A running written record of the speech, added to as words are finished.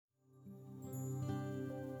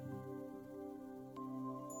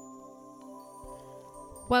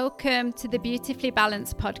Welcome to the Beautifully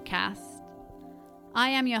Balanced podcast. I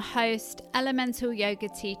am your host, elemental yoga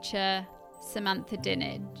teacher, Samantha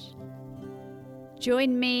Dinage.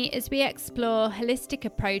 Join me as we explore holistic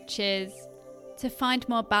approaches to find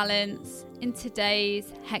more balance in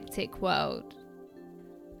today's hectic world.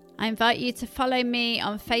 I invite you to follow me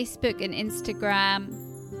on Facebook and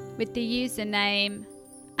Instagram with the username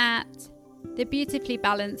at the Beautifully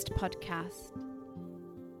Balanced podcast.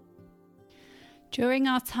 During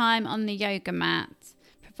our time on the yoga mat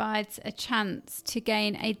provides a chance to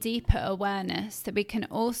gain a deeper awareness that we can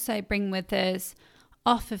also bring with us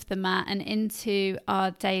off of the mat and into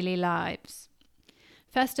our daily lives.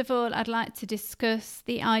 First of all, I'd like to discuss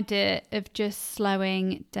the idea of just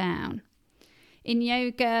slowing down. In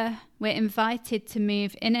yoga, we're invited to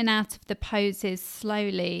move in and out of the poses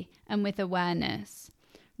slowly and with awareness.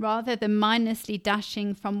 Rather than mindlessly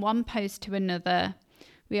dashing from one pose to another,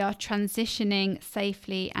 we are transitioning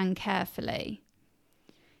safely and carefully.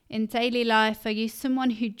 In daily life, are you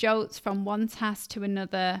someone who jolts from one task to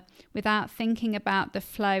another without thinking about the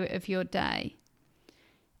flow of your day?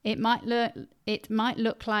 It might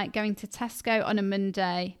look like going to Tesco on a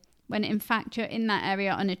Monday when in fact you're in that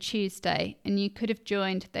area on a Tuesday and you could have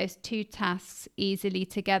joined those two tasks easily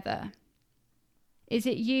together. Is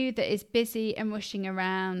it you that is busy and rushing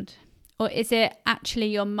around? Or is it actually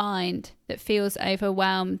your mind that feels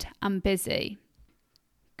overwhelmed and busy?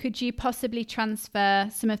 Could you possibly transfer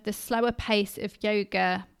some of the slower pace of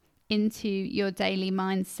yoga into your daily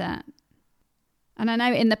mindset? And I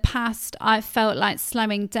know in the past I've felt like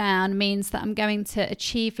slowing down means that I'm going to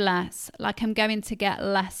achieve less, like I'm going to get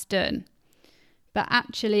less done. But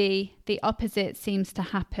actually the opposite seems to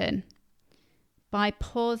happen. By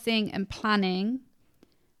pausing and planning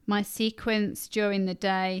my sequence during the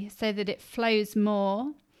day so that it flows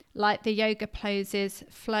more like the yoga poses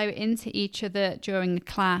flow into each other during the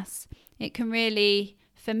class, it can really,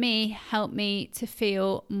 for me, help me to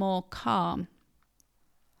feel more calm.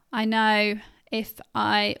 I know if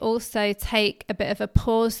I also take a bit of a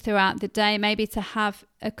pause throughout the day, maybe to have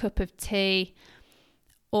a cup of tea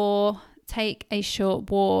or take a short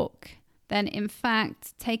walk, then in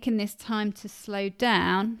fact taking this time to slow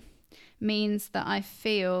down means that I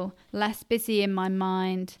feel less busy in my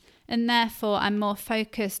mind and therefore I'm more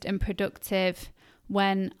focused and productive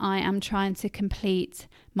when I am trying to complete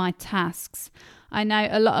my tasks. I know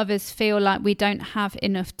a lot of us feel like we don't have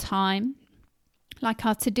enough time, like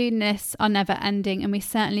our to-do lists are never ending and we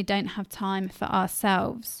certainly don't have time for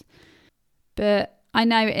ourselves. But I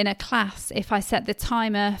know in a class, if I set the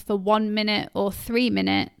timer for 1 minute or 3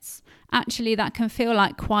 minutes, actually that can feel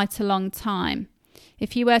like quite a long time.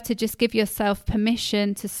 If you were to just give yourself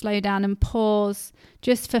permission to slow down and pause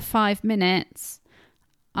just for 5 minutes,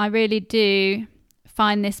 I really do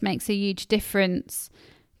find this makes a huge difference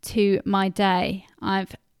to my day.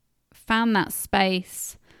 I've found that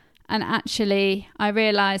space and actually I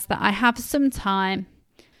realised that I have some time.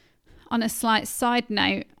 On a slight side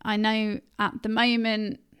note, I know at the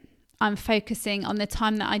moment I'm focusing on the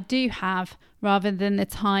time that I do have rather than the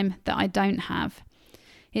time that I don't have.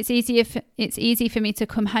 It's easy for me to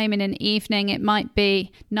come home in an evening. It might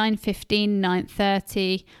be 9:15,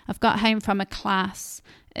 9:30. I've got home from a class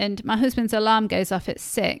and my husband's alarm goes off at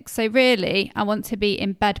 6. So really, I want to be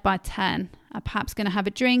in bed by 10. I'm perhaps going to have a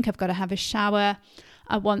drink. I've got to have a shower.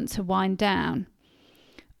 I want to wind down.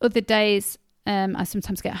 Other days, I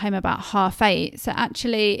sometimes get home about 8:30. So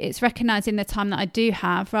actually, it's recognising the time that I do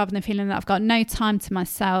have rather than feeling that I've got no time to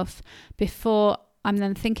myself before I'm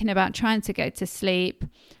then thinking about trying to go to sleep.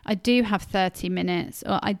 I do have 30 minutes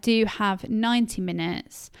or I do have 90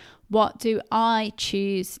 minutes. What do I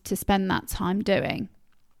choose to spend that time doing?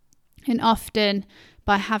 And often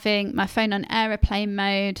by having my phone on airplane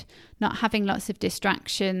mode, not having lots of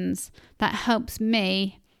distractions, that helps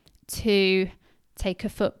me to take a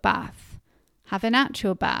foot bath, have a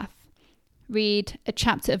natural bath, read a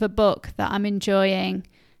chapter of a book that I'm enjoying,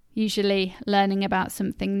 usually learning about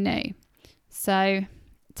something new. So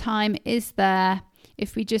time is there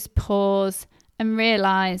if we just pause and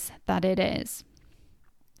realise that it is.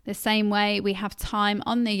 The same way we have time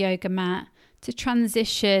on the yoga mat to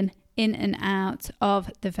transition in and out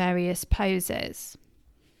of the various poses.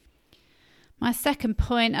 My second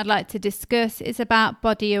point I'd like to discuss is about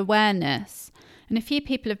body awareness. And a few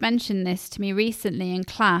people have mentioned this to me recently in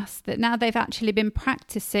class, that now they've actually been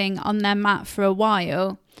practicing on their mat for a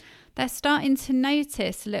while, they're starting to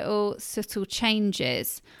notice little subtle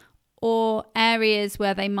changes or areas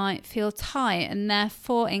where they might feel tight, and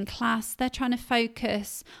therefore in class they're trying to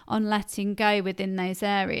focus on letting go within those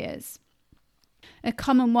areas. A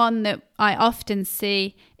common one that I often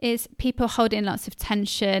see is people holding lots of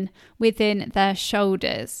tension within their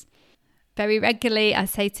shoulders. Very regularly, I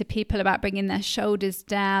say to people about bringing their shoulders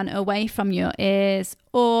down away from your ears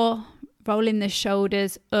or rolling the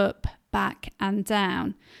shoulders up, back and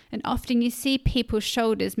down. And often you see people's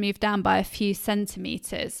shoulders move down by a few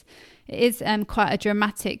centimetres. It is quite a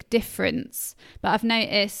dramatic difference. But I've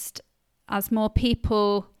noticed as more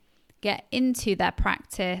people get into their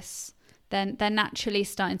practice, then they're naturally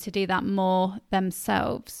starting to do that more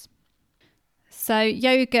themselves. So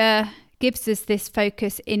yoga gives us this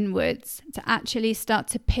focus inwards to actually start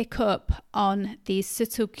to pick up on these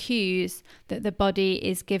subtle cues that the body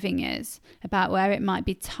is giving us about where it might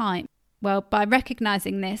be tight. Well, by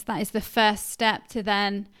recognizing this, that is the first step to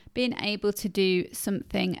then being able to do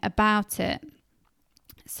something about it.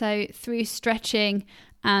 So through stretching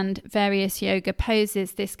and various yoga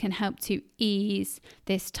poses, this can help to ease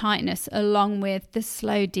this tightness along with the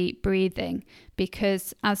slow, deep breathing,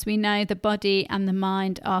 because as we know, the body and the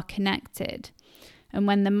mind are connected. And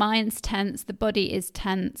when the mind's tense, the body is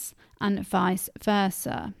tense, and vice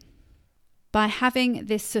versa. By having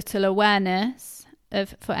this subtle awareness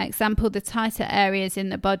of, for example, the tighter areas in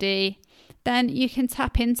the body, then you can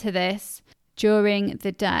tap into this during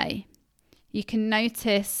the day. You can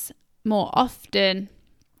notice more often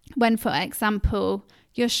when, for example,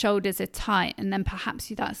 your shoulders are tight and then perhaps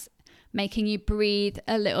that's making you breathe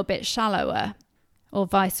a little bit shallower or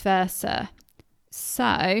vice versa.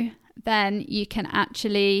 So then you can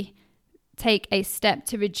actually take a step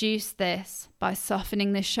to reduce this by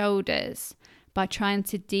softening the shoulders, by trying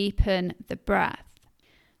to deepen the breath.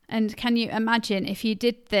 And can you imagine if you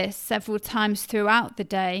did this several times throughout the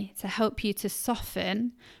day to help you to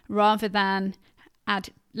soften rather than add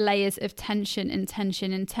layers of tension and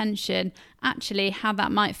tension and tension, actually how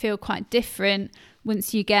that might feel quite different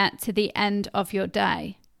once you get to the end of your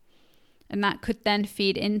day. And that could then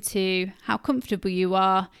feed into how comfortable you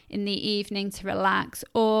are in the evening to relax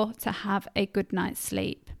or to have a good night's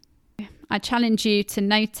sleep. I challenge you to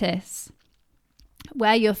notice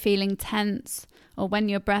where you're feeling tense or when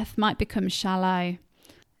your breath might become shallow.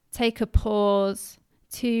 Take a pause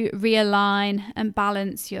to realign and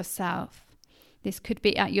balance yourself. This could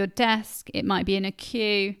be at your desk, it might be in a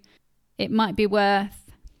queue, it might be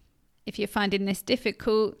worth, if you're finding this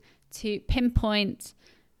difficult, to pinpoint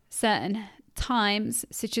certain times,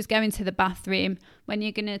 such as going to the bathroom, when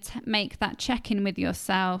you're going to make that check-in with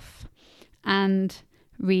yourself and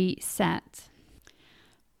reset.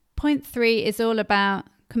 Point 3 is all about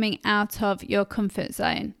coming out of your comfort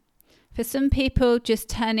zone. For some people, just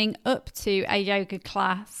turning up to a yoga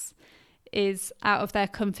class is out of their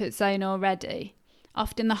comfort zone already.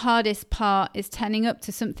 Often the hardest part is turning up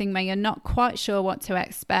to something where you're not quite sure what to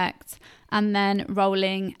expect and then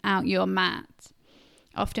rolling out your mat.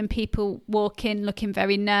 Often people walk in looking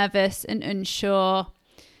very nervous and unsure,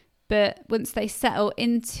 but once they settle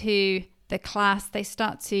into the class, they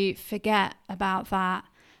start to forget about that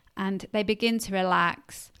and they begin to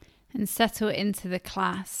relax and settle into the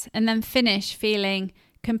class and then finish feeling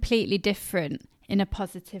completely different in a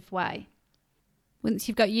positive way. Once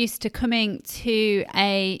you've got used to coming to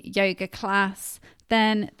a yoga class,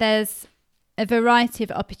 then there's a variety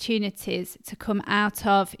of opportunities to come out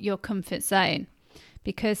of your comfort zone.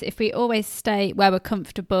 Because if we always stay where we're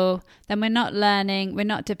comfortable, then we're not learning, we're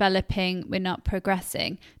not developing, we're not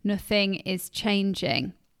progressing. Nothing is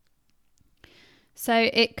changing.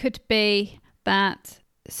 So it could be that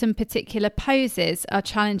some particular poses are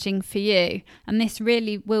challenging for you, and this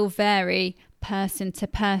really will vary person to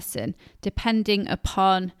person, depending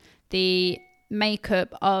upon the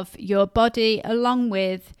makeup of your body, along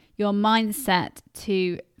with your mindset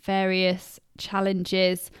to various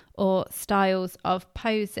challenges or styles of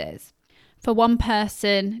poses. For one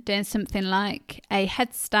person, doing something like a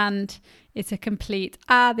headstand is a complete,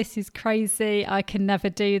 this is crazy, I can never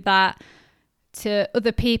do that. To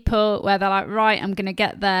other people where they're like, right, I'm going to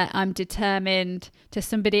get there, I'm determined. To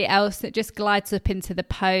somebody else that just glides up into the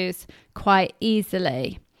pose quite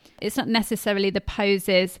easily. It's not necessarily the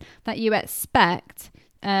poses that you expect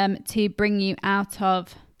to bring you out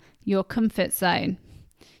of your comfort zone.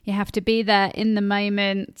 You have to be there in the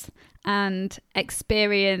moment and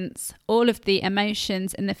experience all of the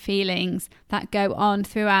emotions and the feelings that go on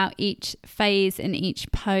throughout each phase and each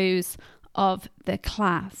pose of the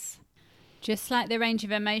class. Just like the range of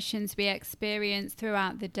emotions we experience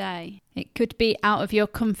throughout the day. It could be out of your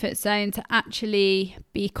comfort zone to actually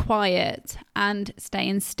be quiet and stay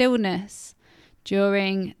in stillness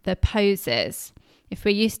during the poses. If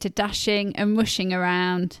we're used to dashing and rushing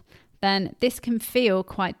around, then this can feel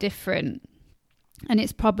quite different. and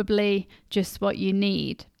it's probably just what you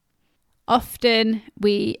need. Often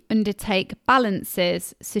we undertake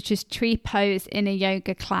balances such as tree pose in a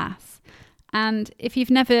yoga class. And if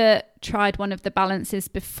you've never tried one of the balances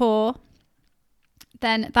before,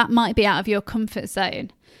 then that might be out of your comfort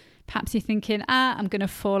zone. Perhaps you're thinking, I'm going to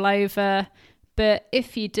fall over. But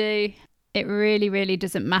if you do, it really, really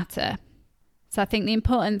doesn't matter. So I think the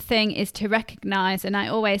important thing is to recognize, and I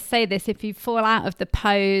always say this, if you fall out of the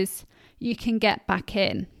pose, you can get back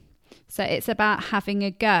in. So it's about having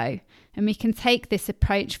a go. And we can take this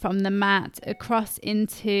approach from the mat across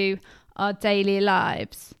into our daily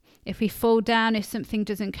lives. If we fall down, if something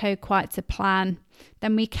doesn't go quite to plan,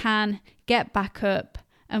 then we can get back up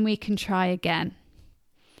and we can try again.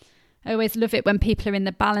 I always love it when people are in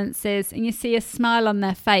the balances and you see a smile on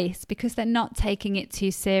their face because they're not taking it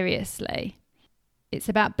too seriously. It's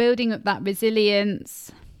about building up that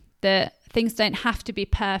resilience, that things don't have to be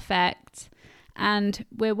perfect and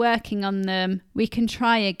we're working on them. We can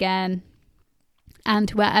try again. And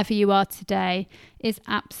wherever you are today is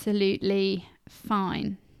absolutely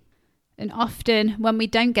fine. And often when we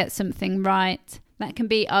don't get something right, that can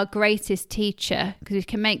be our greatest teacher because we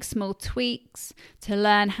can make small tweaks to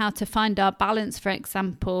learn how to find our balance, for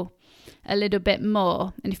example, a little bit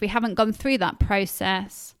more. And if we haven't gone through that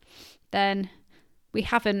process, then we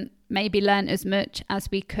haven't maybe learned as much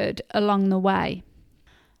as we could along the way.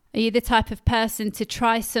 Are you the type of person to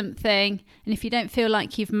try something and if you don't feel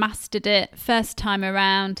like you've mastered it first time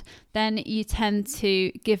around, then you tend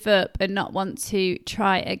to give up and not want to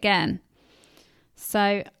try again?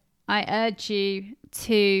 So I urge you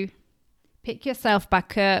to pick yourself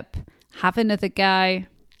back up, have another go,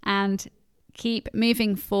 and keep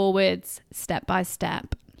moving forwards step by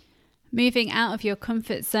step. Moving out of your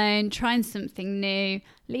comfort zone, trying something new,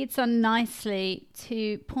 leads on nicely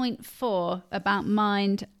to point 4 about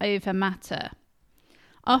mind over matter.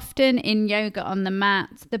 Often in yoga on the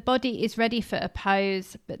mat, the body is ready for a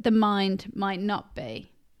pose, but the mind might not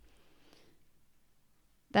be.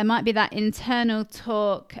 There might be that internal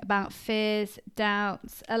talk about fears,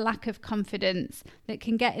 doubts, a lack of confidence that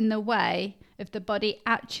can get in the way of the body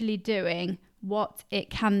actually doing what it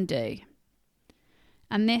can do.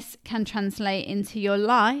 And this can translate into your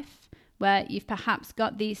life where you've perhaps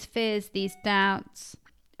got these fears, these doubts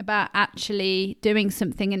about actually doing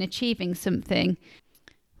something and achieving something,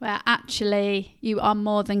 where actually you are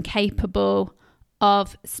more than capable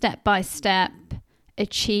of step by step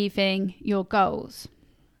achieving your goals.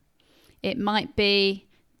 It might be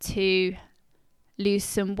to lose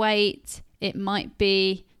some weight. It might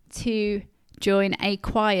be to join a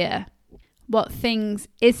choir. What things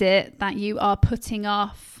is it that you are putting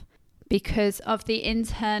off because of the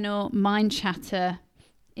internal mind chatter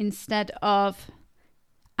instead of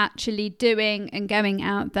actually doing and going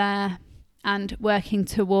out there and working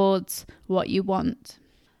towards what you want?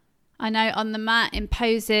 I know on the mat in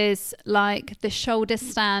poses like the shoulder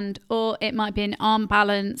stand, or it might be an arm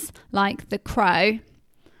balance like the crow,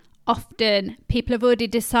 often people have already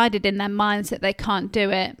decided in their minds that they can't do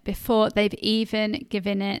it before they've even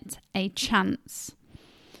given it a chance.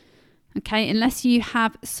 Okay, unless you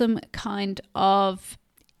have some kind of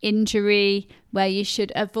injury where you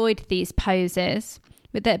should avoid these poses,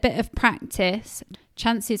 with a bit of practice,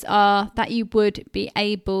 chances are that you would be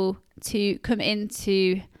able to come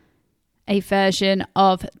into a version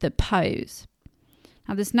of the pose.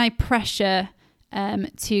 Now, there's no pressure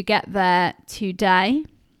to get there today,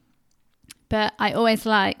 but I always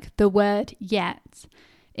like the word yet.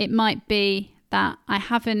 It might be that I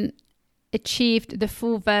haven't achieved the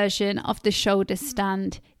full version of the shoulder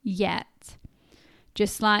stand yet.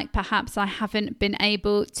 Just like perhaps I haven't been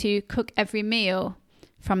able to cook every meal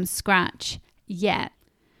from scratch yet.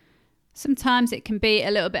 Sometimes it can be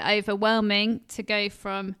a little bit overwhelming to go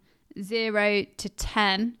from 0 to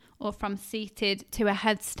 10 or from seated to a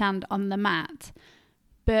headstand on the mat.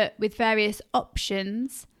 But with various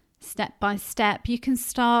options, step by step, you can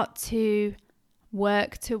start to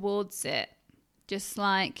work towards it. Just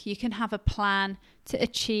like you can have a plan to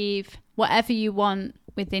achieve whatever you want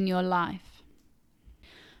within your life.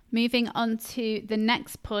 Moving on to the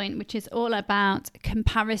next point, which is all about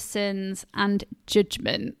comparisons and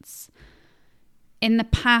judgments. In the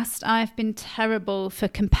past, I've been terrible for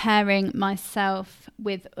comparing myself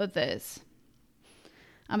with others.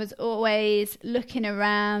 I was always looking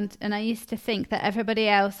around and I used to think that everybody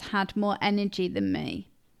else had more energy than me.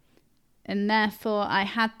 And therefore, I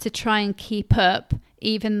had to try and keep up,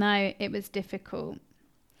 even though it was difficult.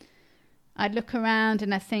 I'd look around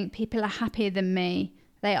and I think people are happier than me.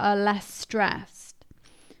 They are less stressed.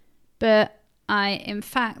 But I, in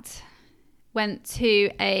fact, went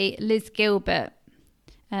to a Liz Gilbert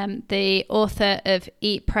the author of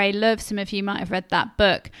Eat, Pray, Love. Some of you might have read that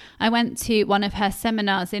book. I went to one of her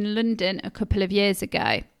seminars in London a couple of years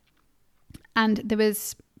ago, and there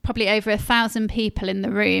was probably over 1,000 people in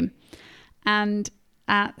the room. And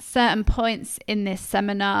at certain points in this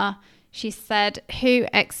seminar, she said, "Who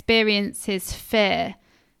experiences fear?"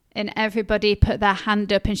 And everybody put their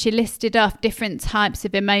hand up, and she listed off different types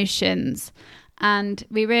of emotions. And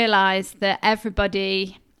we realized that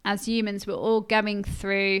everybody, as humans, we're all going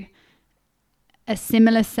through a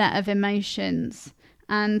similar set of emotions,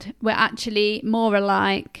 and we're actually more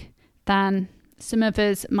alike than some of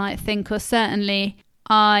us might think, or certainly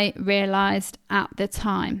I realized at the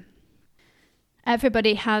time.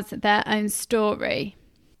 Everybody has their own story,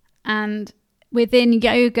 and within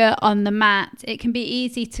yoga on the mat, it can be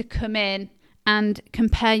easy to come in and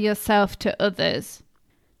compare yourself to others.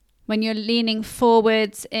 When you're leaning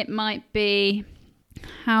forwards, it might be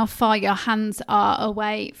how far your hands are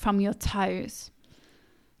away from your toes.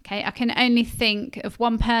 Okay, I can only think of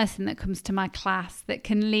one person that comes to my class that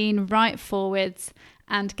can lean right forwards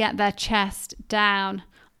and get their chest down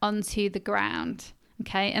onto the ground.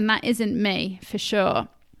 Okay, and that isn't me for sure.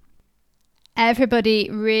 Everybody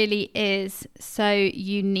really is so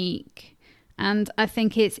unique, and I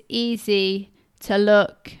think it's easy to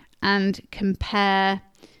look and compare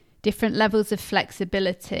different levels of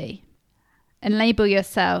flexibility and label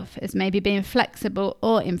yourself as maybe being flexible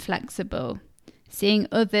or inflexible, seeing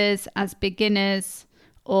others as beginners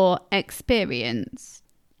or experienced.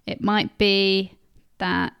 It might be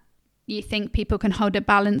that you think people can hold a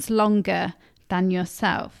balance longer than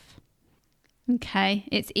yourself. Okay,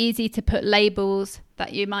 it's easy to put labels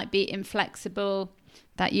that you might be inflexible,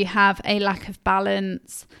 that you have a lack of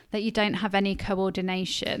balance, that you don't have any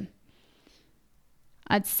coordination.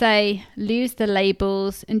 I'd say lose the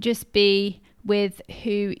labels and just be with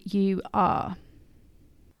who you are.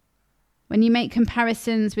 When you make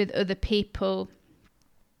comparisons with other people,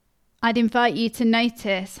 I'd invite you to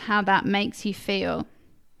notice how that makes you feel.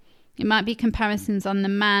 It might be comparisons on the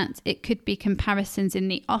mat, it could be comparisons in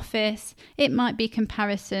the office, it might be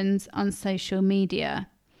comparisons on social media.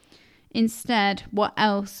 Instead, what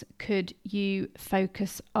else could you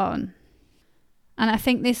focus on? And I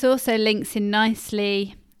think this also links in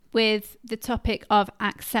nicely with the topic of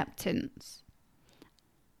acceptance.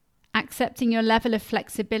 Accepting your level of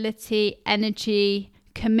flexibility, energy,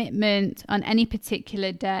 commitment on any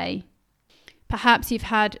particular day. Perhaps you've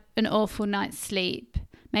had an awful night's sleep.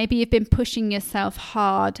 Maybe you've been pushing yourself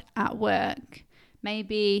hard at work.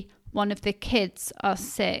 Maybe one of the kids are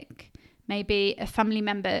sick. Maybe a family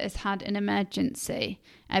member has had an emergency.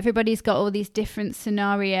 Everybody's got all these different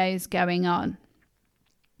scenarios going on.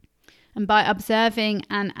 And by observing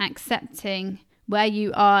and accepting where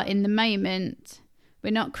you are in the moment,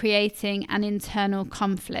 we're not creating an internal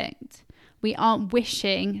conflict. We aren't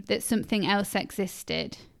wishing that something else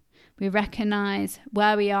existed. We recognize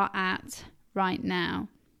where we are at right now.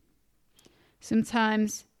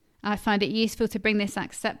 Sometimes I find it useful to bring this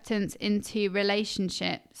acceptance into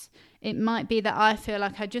relationships. It might be that I feel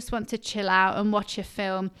like I just want to chill out and watch a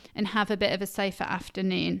film and have a bit of a safer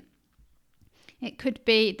afternoon. It could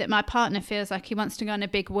be that my partner feels like he wants to go on a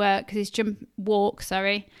big walk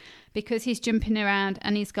because he's jumping around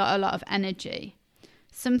and he's got a lot of energy.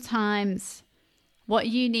 Sometimes what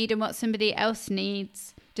you need and what somebody else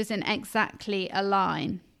needs doesn't exactly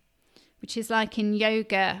align, which is like in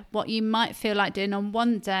yoga, what you might feel like doing on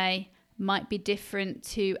one day might be different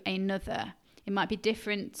to another. It might be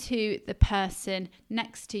different to the person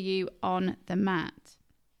next to you on the mat.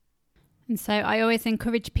 And so I always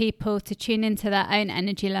encourage people to tune into their own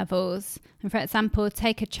energy levels and, for example,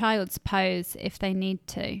 take a child's pose if they need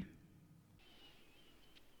to.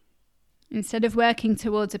 Instead of working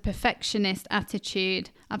towards a perfectionist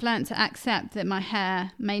attitude, I've learned to accept that my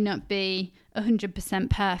hair may not be 100%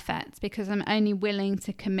 perfect because I'm only willing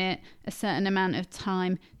to commit a certain amount of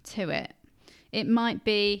time to it. It might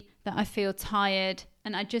be that I feel tired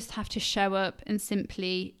and I just have to show up and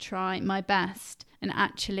simply try my best. And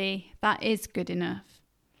actually, that is good enough.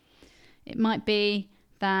 It might be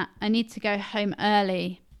that I need to go home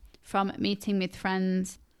early from meeting with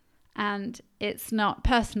friends, and it's not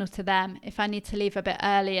personal to them if I need to leave a bit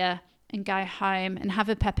earlier and go home and have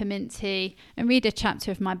a peppermint tea and read a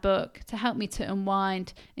chapter of my book to help me to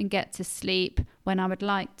unwind and get to sleep when I would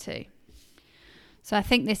like to. So I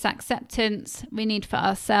think this acceptance we need for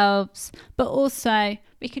ourselves, but also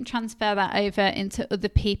we can transfer that over into other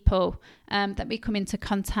people that we come into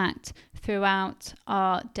contact throughout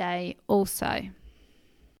our day also.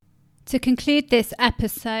 To conclude this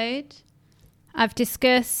episode, I've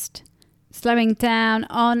discussed slowing down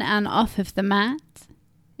on and off of the mat,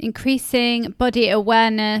 increasing body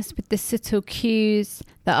awareness with the subtle cues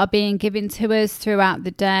that are being given to us throughout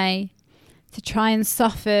the day, to try and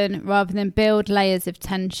soften rather than build layers of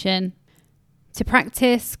tension, to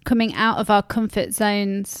practice coming out of our comfort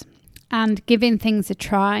zones and giving things a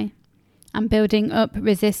try and building up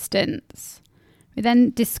resistance. We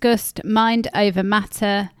then discussed mind over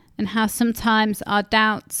matter and how sometimes our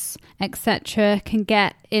doubts, etc., can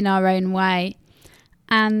get in our own way.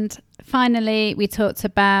 And finally, we talked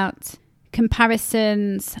about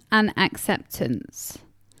comparisons and acceptance.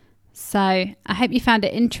 So I hope you found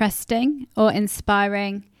it interesting or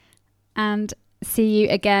inspiring, and see you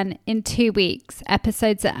again in 2 weeks.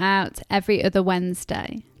 Episodes are out every other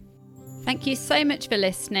Wednesday. Thank you so much for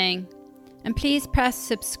listening, and please press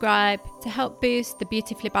subscribe to help boost the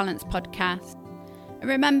Beautifully Balanced podcast. And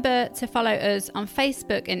remember to follow us on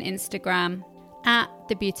Facebook and Instagram at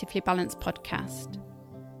the Beautifully Balanced Podcast.